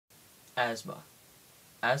Asthma.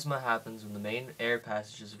 Asthma happens when the main air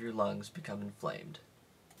passages of your lungs become inflamed.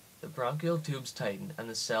 The bronchial tubes tighten and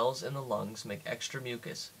the cells in the lungs make extra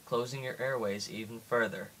mucus, closing your airways even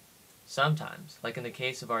further. Sometimes, like in the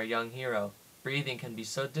case of our young hero, breathing can be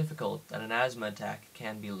so difficult that an asthma attack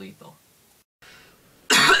can be lethal.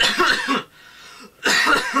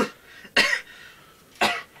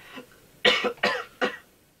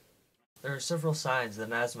 There are several signs that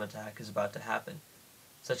an asthma attack is about to happen,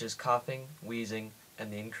 such as coughing, wheezing,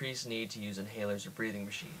 and the increased need to use inhalers or breathing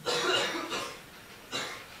machines.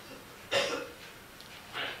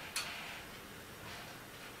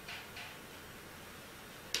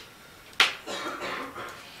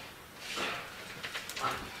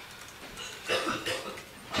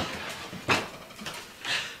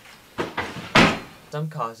 Some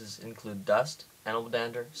causes include dust, animal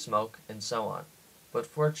dander, smoke, and so on. But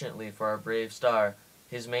fortunately for our brave star,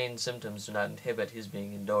 his main symptoms do not inhibit his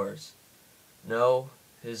being indoors. No,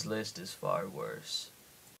 his list is far worse.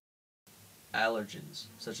 Allergens,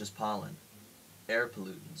 such as pollen, air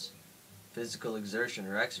pollutants, physical exertion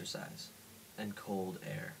or exercise, and cold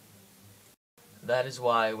air. That is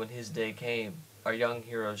why, when his day came, our young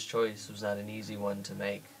hero's choice was not an easy one to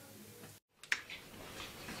make.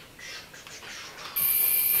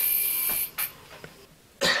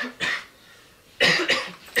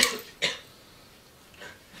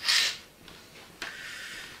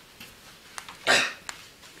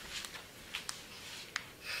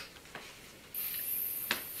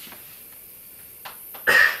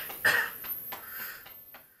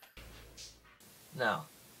 Now,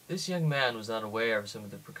 this young man was not aware of some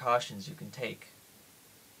of the precautions you can take.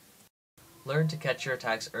 Learn to catch your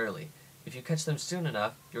attacks early. If you catch them soon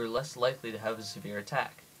enough, you are less likely to have a severe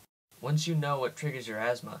attack. Once you know what triggers your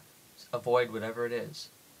asthma, avoid whatever it is.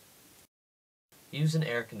 Use an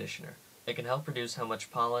air conditioner. It can help reduce how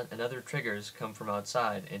much pollen and other triggers come from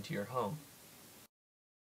outside into your home.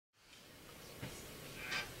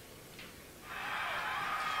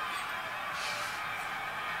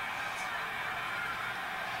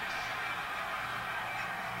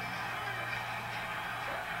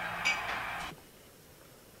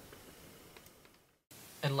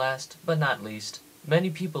 And last, but not least,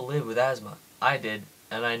 many people live with asthma. I did,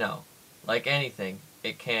 and I know. Like anything,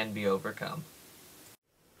 it can be overcome.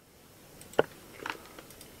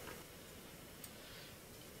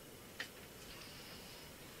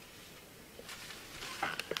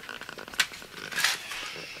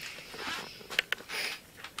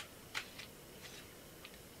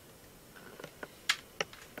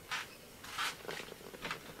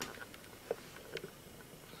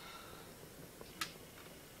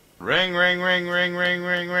 Ring, ring, ring, ring, ring,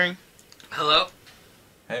 ring, ring. Hello?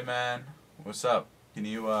 Hey man, what's up? Can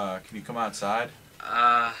you come outside?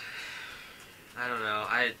 I don't know.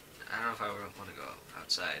 I don't know if I want to go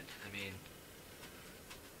outside. I mean,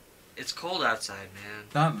 it's cold outside, man.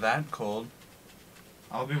 Not that cold.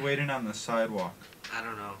 I'll be waiting on the sidewalk. I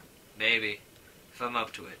don't know. Maybe. If I'm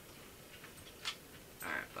up to it.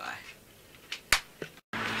 Alright, bye.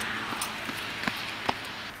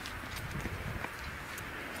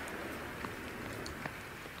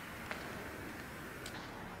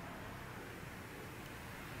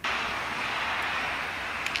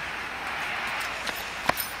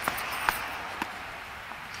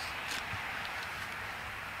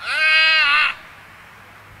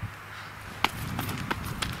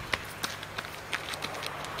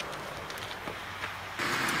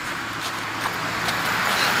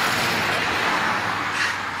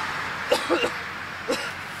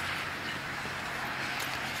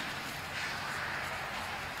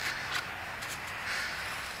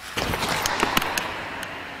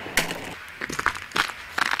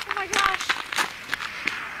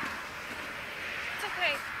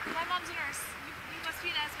 My mom's a nurse. You must be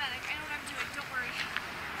an asthmatic. I know what I'm doing. Don't worry.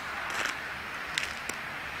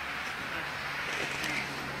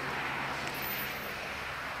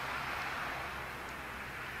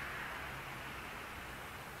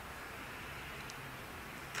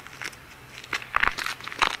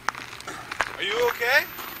 Are you okay?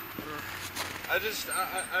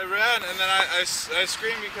 I ran and then I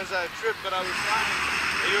screamed because I tripped, but I was fine.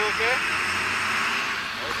 Are you okay?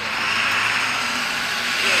 Okay.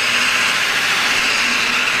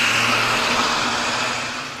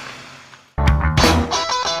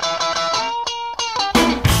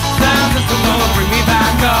 Sounds system gonna bring me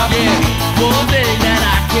back up. Yeah, one thing that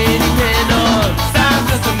I can't depend on. Sound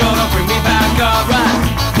system gonna bring me back up. Right,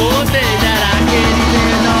 one thing that I can't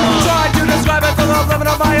depend on. Try to describe it to the limit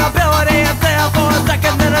of my ability, and there for a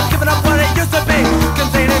second, then I've given up what it used to be.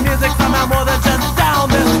 Containing music somehow more than just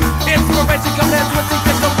sound. This inspiration comes in with the